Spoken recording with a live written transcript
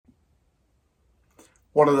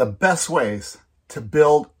One of the best ways to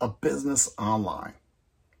build a business online.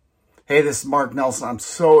 Hey, this is Mark Nelson. I'm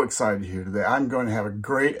so excited here today. I'm going to have a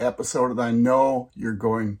great episode and I know you're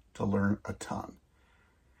going to learn a ton.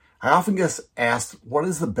 I often get asked, what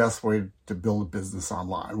is the best way to build a business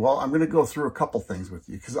online? Well, I'm going to go through a couple things with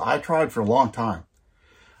you because I tried for a long time.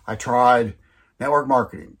 I tried network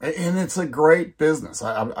marketing, and it's a great business.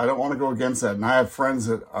 I don't want to go against that. And I have friends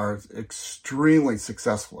that are extremely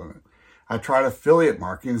successful in it. I tried affiliate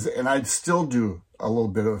marketing, and I still do a little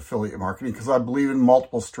bit of affiliate marketing because I believe in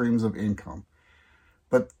multiple streams of income.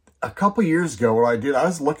 But a couple years ago, what I did, I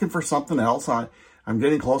was looking for something else. I'm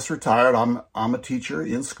getting close to retired. I'm a teacher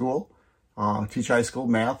in school. I teach high school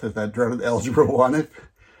math at that dreaded Algebra 1. If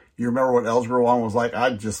you remember what Algebra 1 was like,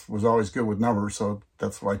 I just was always good with numbers, so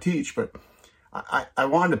that's what I teach. But I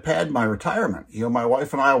wanted to pad my retirement. You know, my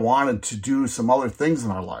wife and I wanted to do some other things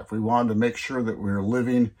in our life. We wanted to make sure that we were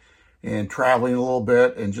living and traveling a little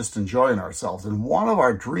bit and just enjoying ourselves. And one of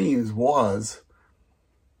our dreams was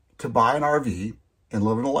to buy an RV and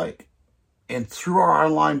live in a lake. And through our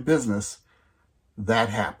online business, that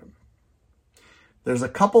happened. There's a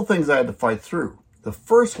couple things I had to fight through. The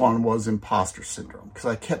first one was imposter syndrome, because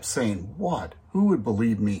I kept saying, what? Who would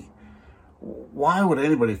believe me? Why would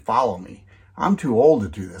anybody follow me? I'm too old to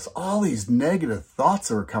do this. All these negative thoughts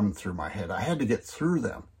that were coming through my head, I had to get through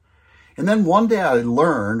them. And then one day I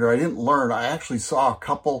actually saw a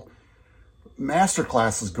couple master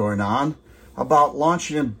classes going on about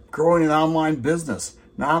launching and growing an online business.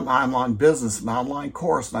 Not an online business, an online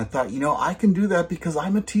course. And I thought, I can do that because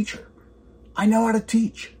I'm a teacher. I know how to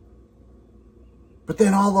teach. But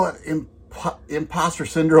then all the imposter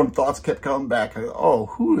syndrome thoughts kept coming back. I thought,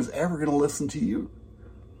 who is ever going to listen to you?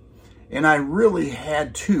 And I really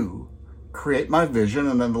had to create my vision.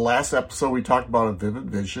 And then the last episode, we talked about a vivid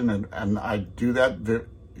vision. And I do that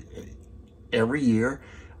every year.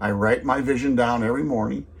 I write my vision down every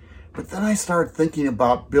morning. But then I started thinking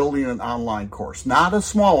about building an online course. Not a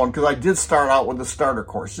small one, because I did start out with a starter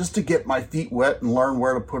course, just to get my feet wet and learn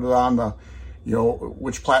where to put it on the,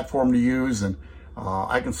 which platform to use. And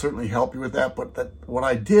I can certainly help you with that. But what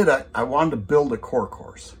I did, I wanted to build a core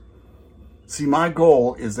course. See, my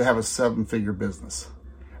goal is to have a 7-figure business.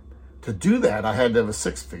 To do that, I had to have a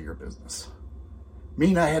 6-figure business.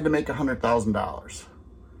 Meaning I had to make $100,000.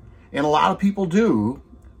 And a lot of people do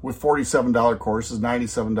with $47 courses,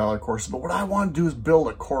 $97 courses. But what I want to do is build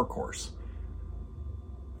a core course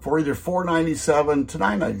for either $497 to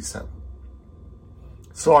 $997.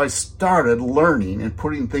 So I started learning and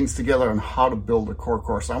putting things together on how to build a core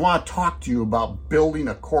course. I want to talk to you about building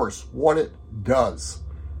a course, what it does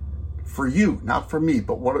for you, not for me,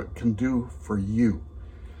 but what it can do for you.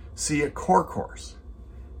 See, a core course,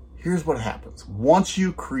 here's what happens. Once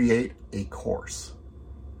you create a course,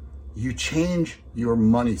 you change your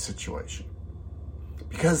money situation.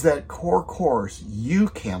 Because that core course, you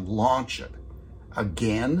can launch it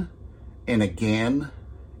again and again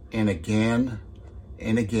and again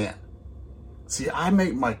and again. See, I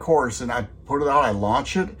make my course and I put it out, I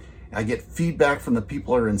launch it, I get feedback from the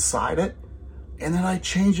people that are inside it, and then I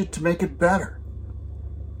change it to make it better.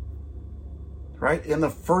 Right? And the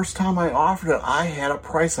first time I offered it, I had a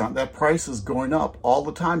price on it. That price is going up all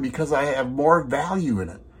the time because I have more value in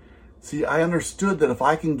it. See, I understood that if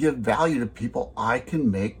I can give value to people, I can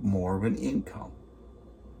make more of an income.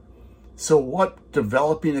 So what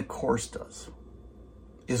developing a course does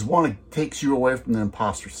is, one, it takes you away from the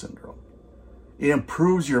imposter syndrome. It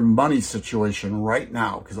improves your money situation right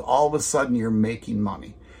now because all of a sudden you're making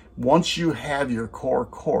money. Once you have your core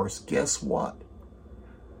course, guess what?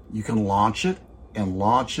 You can launch it and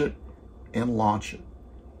launch it and launch it.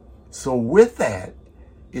 So with that,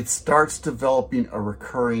 it starts developing a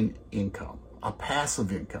recurring income, a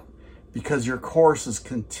passive income, because your course is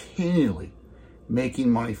continually making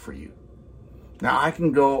money for you. Now, I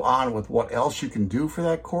can go on with what else you can do for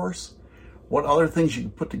that course, what other things you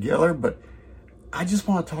can put together, but I just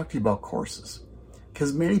want to talk to you about courses.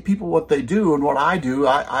 Because many people, what they do and what I do,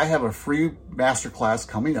 I have a free masterclass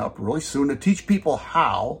coming up really soon to teach people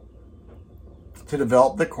how to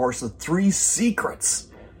develop the course, the 3 secrets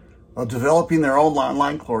of developing their own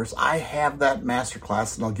online course. I have that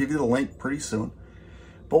masterclass, and I'll give you the link pretty soon.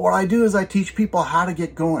 But what I do is I teach people how to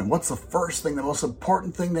get going. What's the first thing, the most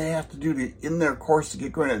important thing they have to do in their course to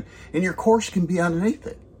get going? And your course can be on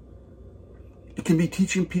anything. It can be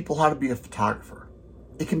teaching people how to be a photographer.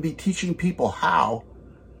 It can be teaching people how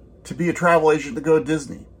to be a travel agent to go to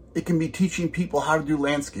Disney. It can be teaching people how to do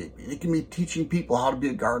landscaping. It can be teaching people how to be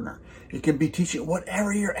a gardener. It can be teaching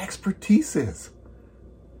whatever your expertise is.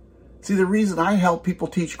 See, the reason I help people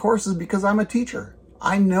teach courses is because I'm a teacher.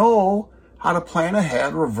 I know how to plan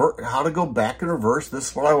ahead, how to go back and reverse. This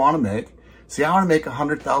is what I want to make. See, I want to make a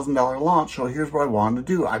 $100,000 launch, so here's what I wanted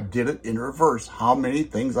to do. I did it in reverse. How many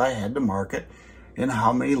things I had to market and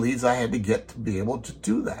how many leads I had to get to be able to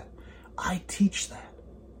do that. I teach that.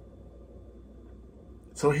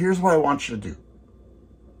 So here's what I want you to do.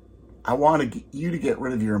 I want you to get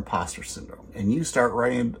rid of your imposter syndrome, and you start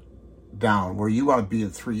writing down where you want to be in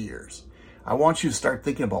 3 years. I want you to start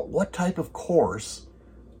thinking about what type of course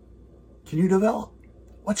can you develop?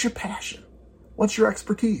 What's your passion? What's your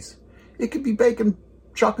expertise? It could be baking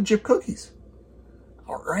chocolate chip cookies.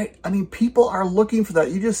 All right. I mean, people are looking for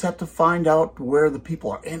that. You just have to find out where the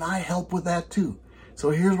people are. And I help with that too. So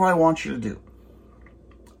here's what I want you to do.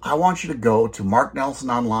 I want you to go to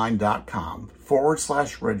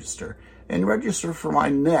marknelsononline.com/register and register for my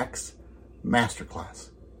next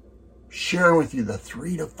masterclass. Sharing with you the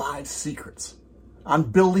 3 to 5 secrets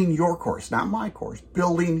on building your course, not my course,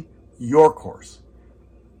 building your course.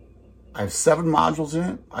 I have 7 modules in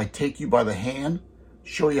it. I take you by the hand,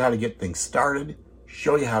 show you how to get things started,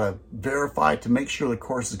 show you how to verify to make sure the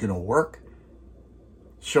course is going to work,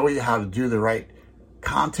 show you how to do the right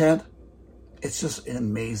content. It's just an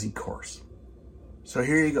amazing course. So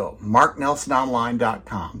here you go,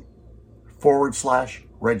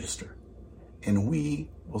 marknelsononline.com/register. And we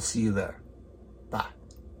will see you there. Bye.